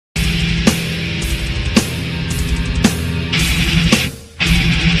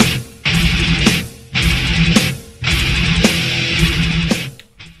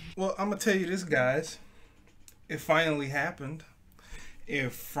gonna tell you this, guys. It finally happened.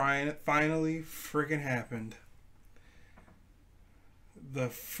 It finally freaking happened. The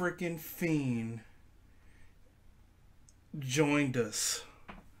freaking Fiend joined us.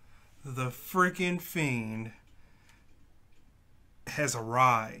 The freaking Fiend has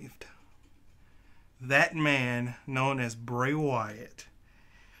arrived. That man known as Bray Wyatt,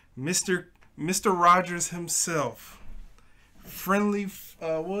 Mr. Rogers himself, friendly,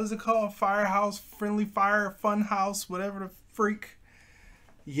 what is it called? Firehouse, friendly fire, fun house, whatever the freak.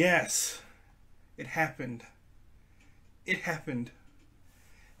 Yes, it happened. It happened.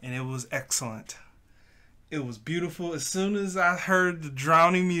 And it was excellent. It was beautiful. As soon as I heard the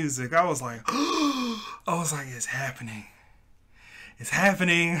drowning music, I was like, it's happening. It's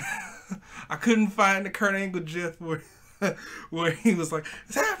happening. I couldn't find the Kurt Angle gif where he was like,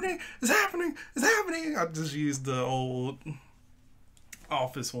 it's happening, it's happening, it's happening. I just used the old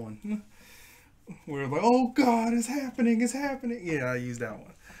Office one. Where like, oh God, it's happening, it's happening. Yeah, I used that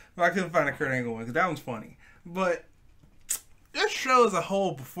one. But I couldn't find the Kurt Angle one because that one's funny. But this show as a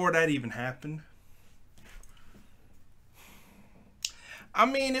whole, before that even happened, I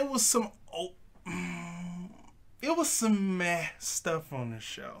mean, it was some meh stuff on this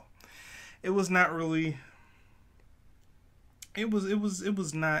show. It was not really. It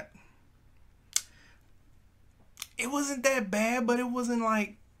was not. It wasn't that bad, but it wasn't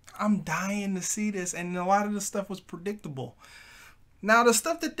like I'm dying to see this, and a lot of the stuff was predictable. Now, the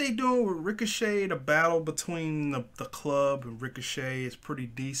stuff that they doing with Ricochet, the battle between the club and Ricochet is pretty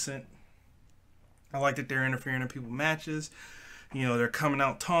decent. I like that they're interfering in people's matches. You know, they're coming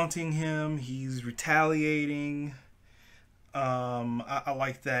out taunting him. He's retaliating. I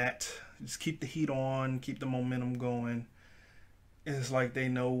like that. Just keep the heat on, keep the momentum going. It's like they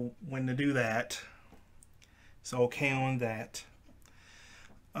know when to do that. So okay on that.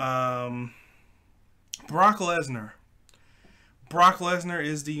 Brock Lesnar. Brock Lesnar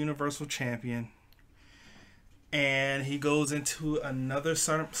is the Universal Champion. And he goes into another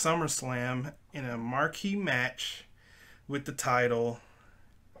SummerSlam in a marquee match with the title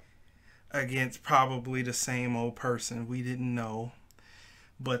against probably the same old person. We didn't know.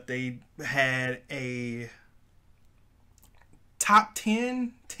 But they had a top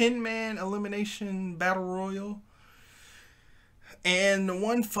 10-man elimination battle royal. And the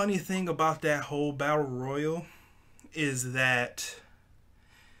one funny thing about that whole battle royal is that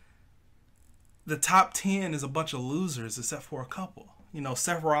the top 10 is a bunch of losers except for a couple. You know,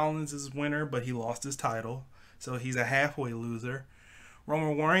 Seth Rollins is winner, but he lost his title, so he's a halfway loser.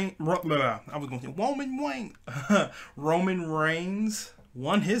 Roman Reigns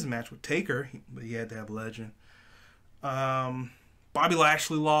won his match with Taker, but he had to have Legend. Bobby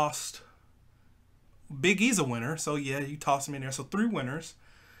Lashley lost. Big E's a winner, so yeah, you toss him in there. So 3 winners.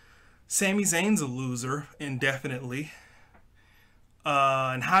 Sami Zayn's a loser indefinitely.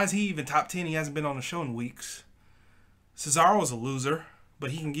 And how is he even top 10? He hasn't been on the show in weeks. Cesaro's a loser,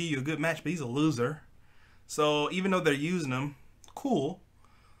 but he can give you a good match, but he's a loser. So even though they're using him, cool.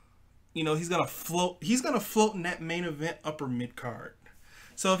 You know, he's gonna float in that main event upper mid card.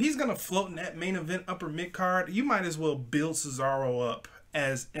 So if he's gonna float in that main event upper mid card, you might as well build Cesaro up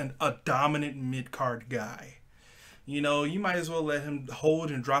as a dominant mid card guy. You know, you might as well let him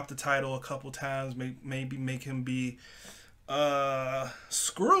hold and drop the title a couple times. Maybe make him be.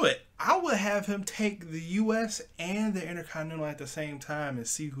 Screw it. I would have him take the U.S. and the Intercontinental at the same time and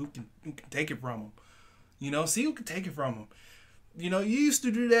see who can take it from him. You know, see who can take it from him. You know, you used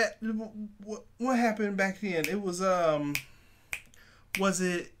to do that. What happened back then? It was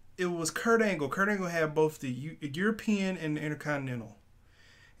it was Kurt Angle. Kurt Angle had both the European and the Intercontinental,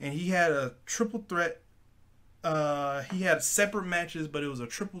 and he had a triple threat. He had separate matches, but it was a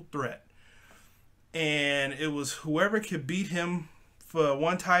triple threat. And it was whoever could beat him for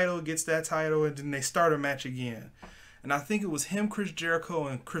one title gets that title, and then they start a match again. And I think it was him, Chris Jericho,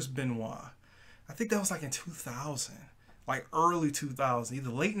 and Chris Benoit. I think that was like in 2000, like early 2000, either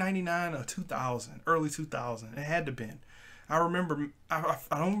late 99 or 2000, early 2000. It had to have been. I remember. I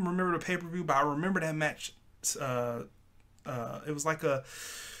don't remember the pay-per-view, but I remember that match. It was like a.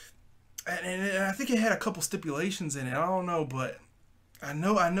 And I think it had a couple stipulations in it. I don't know, but I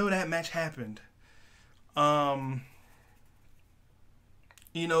know that match happened.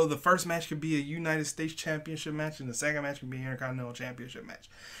 You know, the first match could be a United States Championship match, and the second match could be an Intercontinental Championship match.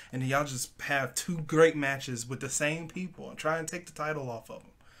 And then y'all just have 2 great matches with the same people and try and take the title off of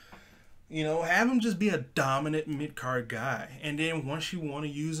them. You know, have him just be a dominant mid-card guy. And then once you want to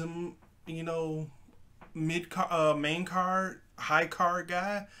use him, you know, main card, high card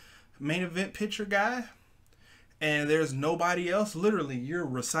guy, main event pitcher guy, And there's nobody else. Literally, you're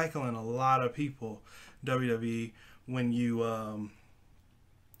recycling a lot of people, WWE, when you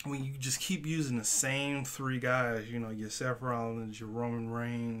just keep using the same three guys. You know, your Seth Rollins, your Roman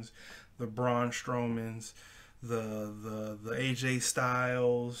Reigns, the Braun Strowmans, the AJ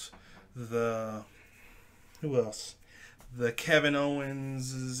Styles, the who else? The Kevin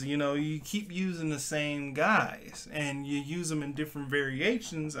Owens. You know, you keep using the same guys, and you use them in different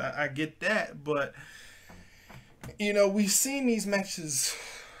variations. I get that, but you know, we've seen these matches.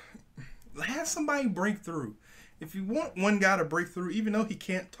 Have somebody break through. If you want one guy to break through, even though he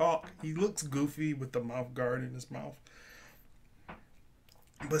can't talk, he looks goofy with the mouth guard in his mouth.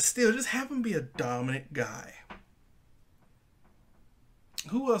 But still, just have him be a dominant guy.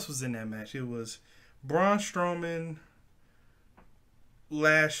 Who else was in that match? It was Braun Strowman,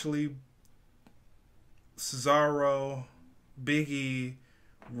 Lashley, Cesaro, Big E,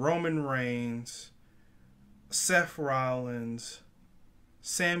 Roman Reigns, Seth Rollins,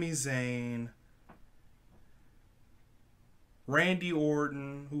 Sami Zayn, Randy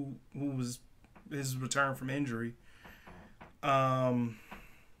Orton, who was his return from injury. I'm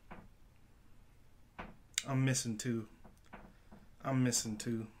missing two. And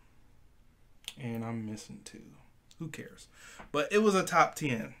I'm missing two. Who cares? But it was a top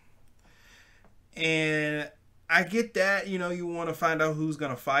 10. And I get that, you know, you want to find out who's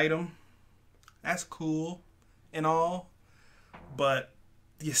going to fight him. That's cool and all. But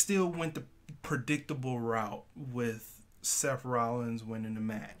you still went the predictable route with Seth Rollins winning the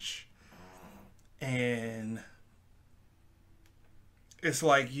match. And it's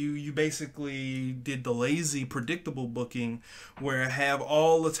like you basically did the lazy, predictable booking where have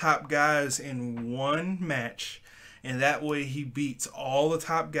all the top guys in one match, and that way he beats all the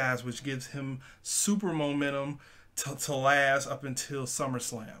top guys, which gives him super momentum to last up until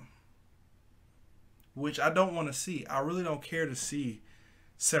SummerSlam. Which I don't want to see. I really don't care to see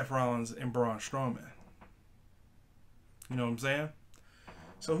Seth Rollins and Braun Strowman. You know what I'm saying?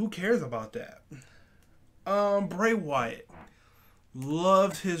 So who cares about that? Bray Wyatt.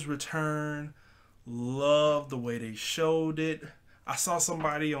 Loved his return. Loved the way they showed it. I saw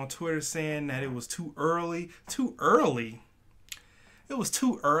somebody on Twitter saying that it was too early. Too early? It was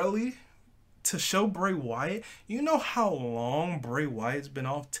too early to show Bray Wyatt? You know how long Bray Wyatt's been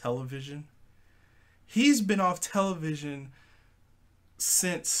off television? He's been off television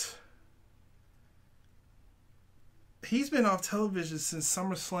since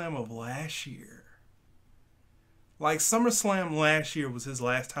SummerSlam of last year. Like, SummerSlam last year was his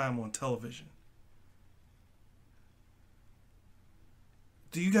last time on television.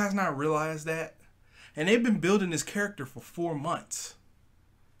 Do you guys not realize that? And they've been building this character for 4 months.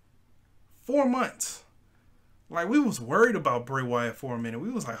 4 months. Like, we was worried about Bray Wyatt for a minute. We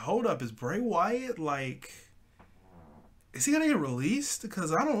was like, hold up, is Bray Wyatt, like, is he going to get released?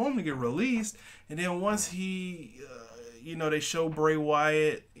 Because I don't want him to get released. And then once he, you know, they show Bray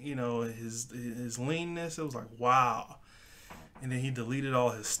Wyatt, you know, his leanness, it was like, wow. And then he deleted all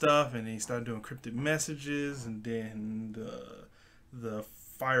his stuff, and then he started doing cryptic messages, and then the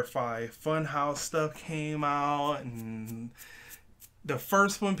Firefly Funhouse stuff came out, and the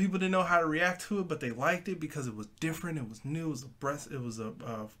first one, people didn't know how to react to it, but they liked it because it was different, it was new, it was a breath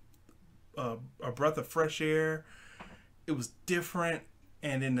of fresh air. It was different,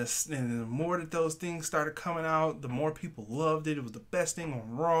 and then the more that those things started coming out, the more people loved it. It was the best thing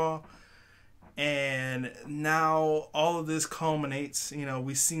on Raw, and now all of this culminates. You know,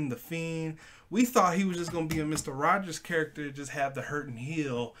 we've seen The Fiend. We thought he was just going to be a Mr. Rogers character, just have the hurt and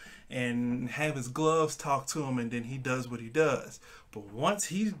heal, and have his gloves talk to him, and then he does what he does. But once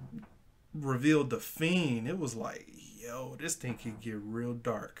he revealed The Fiend, it was like, yo, this thing could get real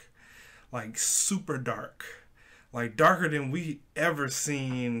dark. Like, super dark. Like, darker than we ever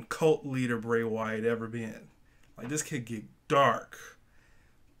seen cult leader Bray Wyatt ever been. Like, this could get dark.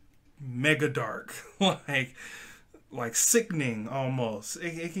 Mega dark. like sickening almost.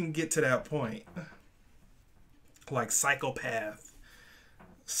 It can get to that point. Like psychopath.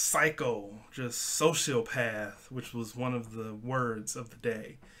 Psycho. Just sociopath, which was one of the words of the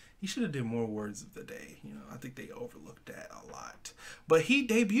day. He should have did more words of the day. You know, I think they overlooked that a lot. But he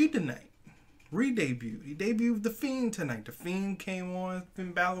debuted tonight. Re-debuted. He debuted The Fiend tonight. The Fiend came on.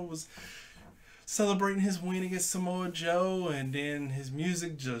 Finn Balor was celebrating his win against Samoa Joe, and then his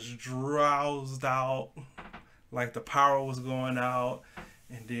music just drowsed out. Like the power was going out,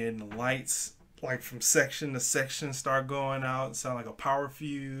 and then the lights, like from section to section, start going out. It sounded like a power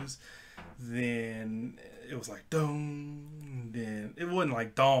fuse. Then it was like dong. Then it wasn't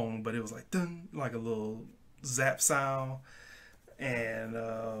like dong, but it was like dong, like a little zap sound.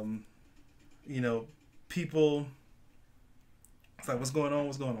 And you know, people, it's like, what's going on?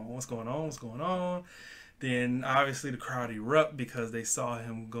 What's going on? What's going on? What's going on? Then obviously the crowd erupt because they saw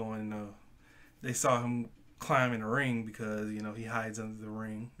him they saw him climb in the ring because, you know, he hides under the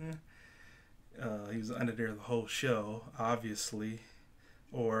ring. He was under there the whole show, obviously.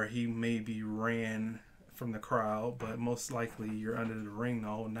 Or he maybe ran from the crowd, but most likely you're under the ring the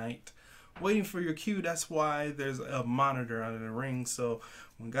whole night waiting for your cue. That's why there's a monitor under the ring, so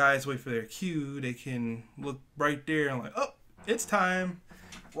when guys wait for their cue, they can look right there and like, oh, it's time,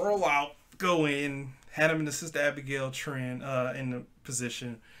 roll out, go in. Had him in the Sister Abigail trend in the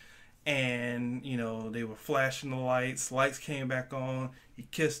position, and you know, they were flashing the lights came back on, he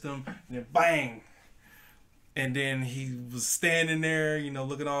kissed him, and then bang, and then he was standing there, you know,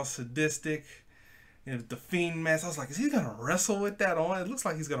 looking all sadistic. And the Fiend mask, I was like, is he gonna wrestle with that on? It looks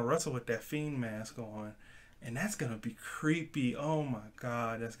like he's gonna wrestle with that Fiend mask on, and that's gonna be creepy. Oh my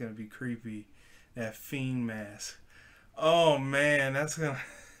God, that's gonna be creepy. That Fiend mask. Oh man, that's gonna.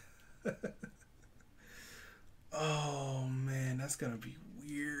 Oh man, that's gonna be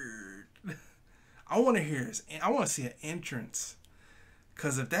weird. I want to hear his. I want to see an entrance,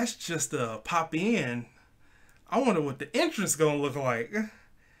 cause if that's just a pop in, I wonder what the entrance gonna look like.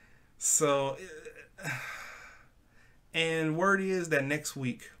 So. And word is that next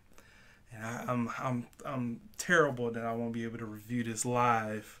week, and I'm terrible that I won't be able to review this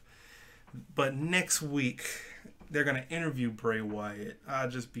live, but next week they're gonna interview Bray Wyatt.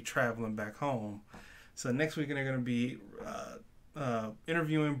 I'll just be traveling back home, so next week they're gonna be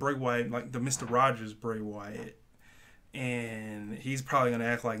interviewing Bray Wyatt, like the Mr. Rogers Bray Wyatt, and he's probably gonna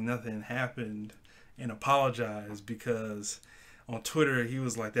act like nothing happened and apologize because on Twitter he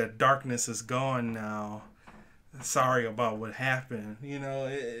was like, that darkness is gone now, sorry about what happened. You know,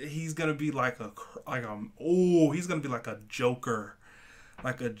 he's gonna be he's gonna be like a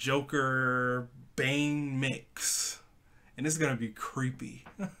Joker Bane mix, and it's gonna be creepy.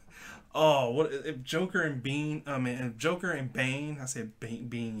 Oh, what if Joker and Bane? If Joker and Bane, I said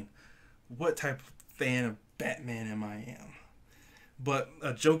Bean. What type of fan of Batman am I? But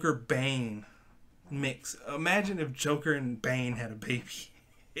a Joker Bane mix. Imagine if Joker and Bane had a baby.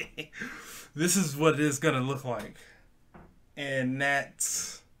 This is what it's gonna look like, and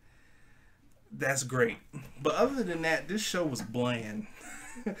that's great. But other than that, this show was bland.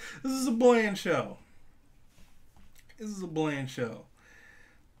 This is a bland show.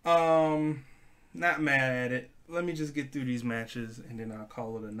 Not mad at it. Let me just get through these matches and then I'll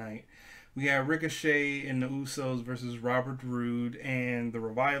call it a night. We got Ricochet and the Usos versus Robert Roode and the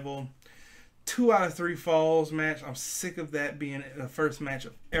Revival. 2 out of 3 falls match. I'm sick of that being the first match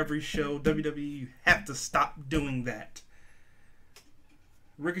of every show. WWE, you have to stop doing that.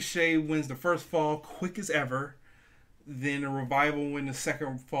 Ricochet wins the first fall quick as ever. Then the Revival win the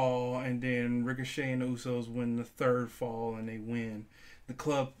second fall, and then Ricochet and the Usos win the third fall, and they win. The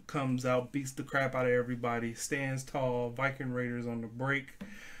club comes out, beats the crap out of everybody, stands tall. Viking Raiders on the break.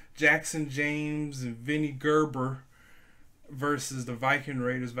 Jackson James and Vinny Gerber versus the Viking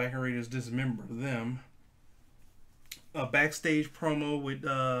Raiders. Viking Raiders dismember them. A backstage promo with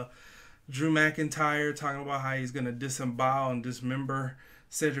Drew McIntyre talking about how he's going to disembowel and dismember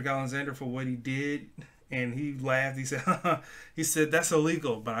Cedric Alexander for what he did. And he laughed. He said, that's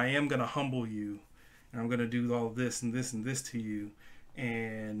illegal, but I am going to humble you. And I'm going to do all this and this and this to you.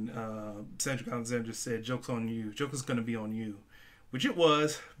 And Cedric Alexander said, joke's on you. Joke is going to be on you. Which it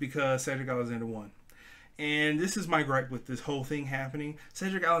was, because Cedric Alexander won. And this is my gripe with this whole thing happening.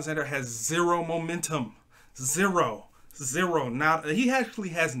 Cedric Alexander has zero momentum. Zero. Now, he actually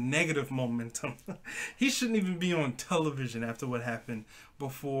has negative momentum. He shouldn't even be on television after what happened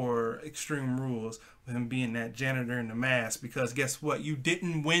before Extreme Rules, with him being that janitor in the mask, because guess what? You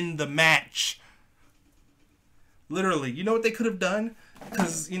didn't win the match. Literally. You know what they could have done?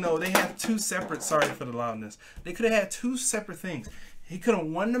 Because, you know, they have two separate, sorry for the loudness, they could have had two separate things. He could have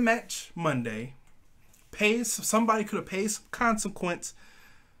won the match Monday, somebody could have paid some consequence,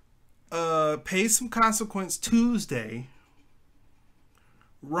 Tuesday,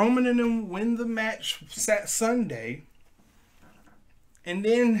 Roman and them win the match Sunday, and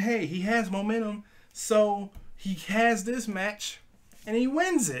then, hey, he has momentum, so he has this match, and he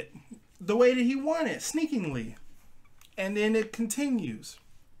wins it the way that he won it, sneakingly. And then it continues,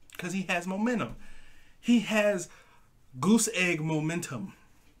 because he has momentum. He has goose egg momentum,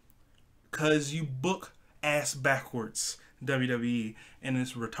 because you book ass backwards, WWE, and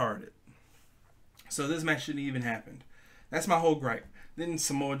it's retarded. So this match shouldn't even happen. That's my whole gripe. Then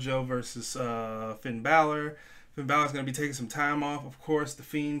Samoa Joe versus Finn Balor. Finn Balor's going to be taking some time off. Of course, The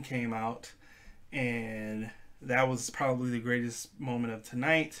Fiend came out, and that was probably the greatest moment of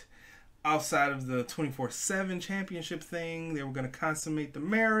tonight. outside of the 24/7 championship thing. They were going to consummate the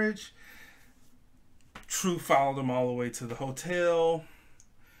marriage. Truth followed them all the way to the hotel.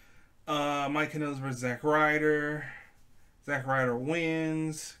 Mike Kanellis versus Zack Ryder. Zack Ryder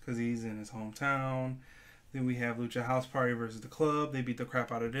wins because he's in his hometown. Then we have Lucha House Party versus the Club. They beat the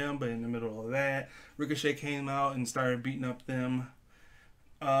crap out of them, but in the middle of that, Ricochet came out and started beating up them.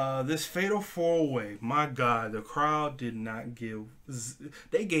 This fatal 4-way, my God, the crowd did not give.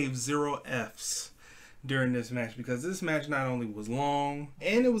 They gave 0 Fs during this match because this match not only was long,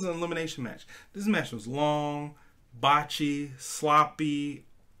 and it was an elimination match. This match was long, botchy, sloppy,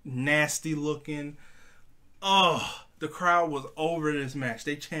 nasty looking. Oh, the crowd was over this match.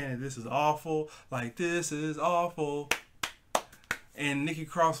 They chanted, "This is awful," like, "This is awful." And Nikki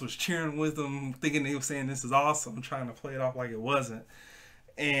Cross was cheering with them, thinking they were saying "This is awesome," trying to play it off like it wasn't.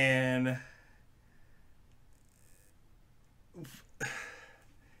 And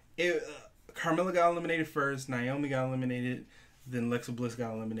Carmella got eliminated first, Naomi got eliminated, then Alexa Bliss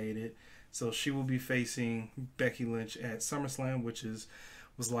got eliminated. So she will be facing Becky Lynch at SummerSlam, which was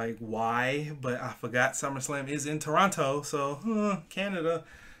like, why? But I forgot SummerSlam is in Toronto, so Canada.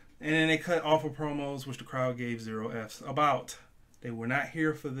 And then they cut awful promos, which the crowd gave 0 Fs about. They were not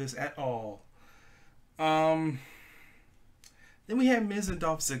here for this at all. Then we had Miz and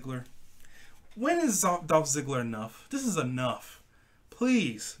Dolph Ziggler. When is Dolph Ziggler enough? This is enough.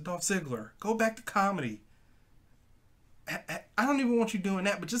 Please, Dolph Ziggler, go back to comedy. I don't even want you doing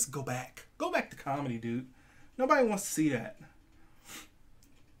that, but just go back. Go back to comedy, dude. Nobody wants to see that.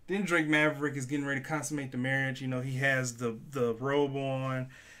 Then Drake Maverick is getting ready to consummate the marriage. You know, he has the robe on.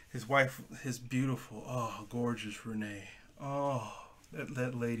 His wife, his beautiful, gorgeous Renee. Oh,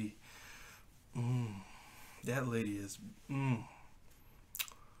 that lady. That lady is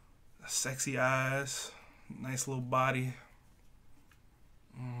sexy eyes, nice little body.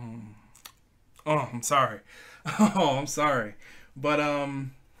 Oh, I'm sorry. Oh, I'm sorry. But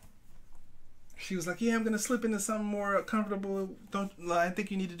she was like, "Yeah, I'm gonna slip into something more comfortable. I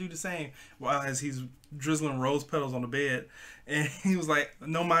think you need to do the same." While as he's drizzling rose petals on the bed, and he was like,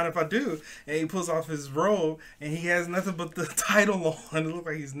 "No mind if I do." And he pulls off his robe, and he has nothing but the title on. It looks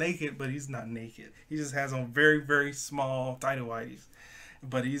like he's naked, but he's not naked. He just has on very, very small title whities.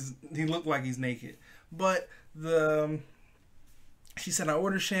 But he looked like he's naked. But she said, "I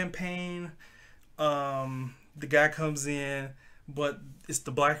ordered champagne." The guy comes in, but it's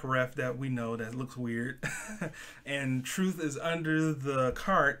the black ref that we know that looks weird. And Truth is under the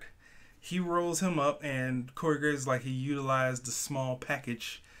cart. He rolls him up, and Corey Graves like he utilized the small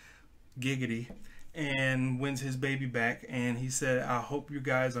package, giggity, and wins his baby back. And he said, "I hope you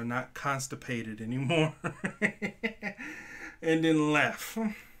guys are not constipated anymore." And then left.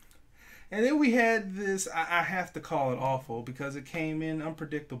 And then we had this, I have to call it awful because it came in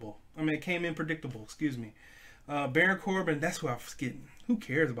unpredictable. It came in predictable, excuse me. Baron Corbin, that's who I was forgetting. Who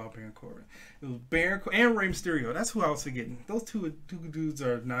cares about Baron Corbin? It was Baron and Rey Mysterio. That's who I was forgetting. Those two dudes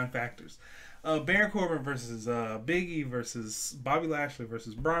are non-factors. Baron Corbin versus Big E versus Bobby Lashley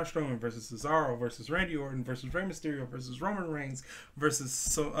versus Braun Strowman versus Cesaro versus Randy Orton versus Rey Mysterio versus Roman Reigns versus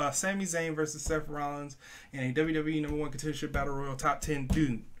Sami Zayn versus Seth Rollins in a WWE #1 contendership battle royal top 10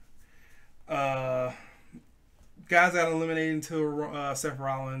 dude. Guys got eliminated until Seth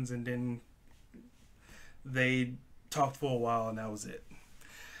Rollins, and then they talked for a while, and that was it.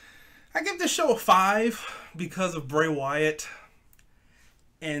 I give this show a 5 because of Bray Wyatt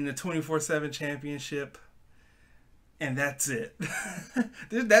and the 24/7 championship, and that's it.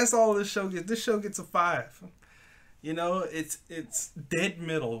 That's all this show gets. This show gets a 5. You know, it's dead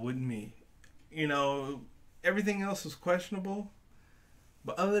middle with me. You know, everything else is questionable.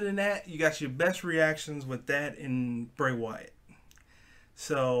 But other than that, you got your best reactions with that and Bray Wyatt.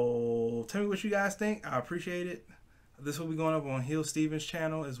 So tell me what you guys think. I appreciate it. This will be going up on Hill Stevens'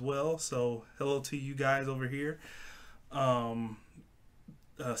 channel as well. So hello to you guys over here.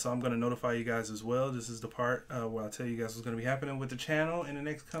 So I'm going to notify you guys as well. This is the part where I'll tell you guys what's going to be happening with the channel in the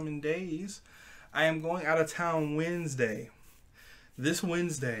next coming days. I am going out of town Wednesday. This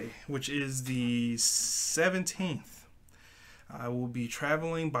Wednesday, which is the 17th. I will be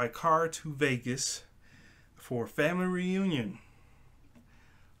traveling by car to Vegas for a family reunion.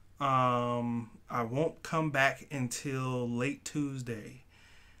 I won't come back until late Tuesday.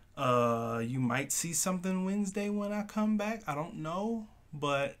 You might see something Wednesday when I come back. I don't know.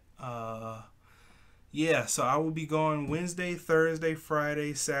 But, yeah, so I will be going Wednesday, Thursday,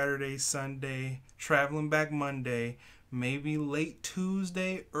 Friday, Saturday, Sunday, traveling back Monday, maybe late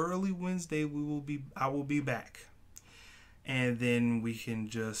Tuesday, early Wednesday, I will be back. And then we can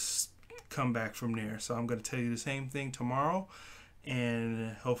just come back from there. So I'm going to tell you the same thing tomorrow.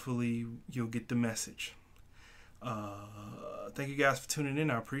 and hopefully you'll get the message. Thank you guys for tuning in.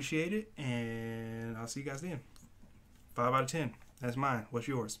 I appreciate it, and I'll see you guys then. 5 out of 10. That's mine. What's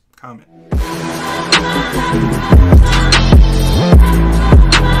yours? Comment.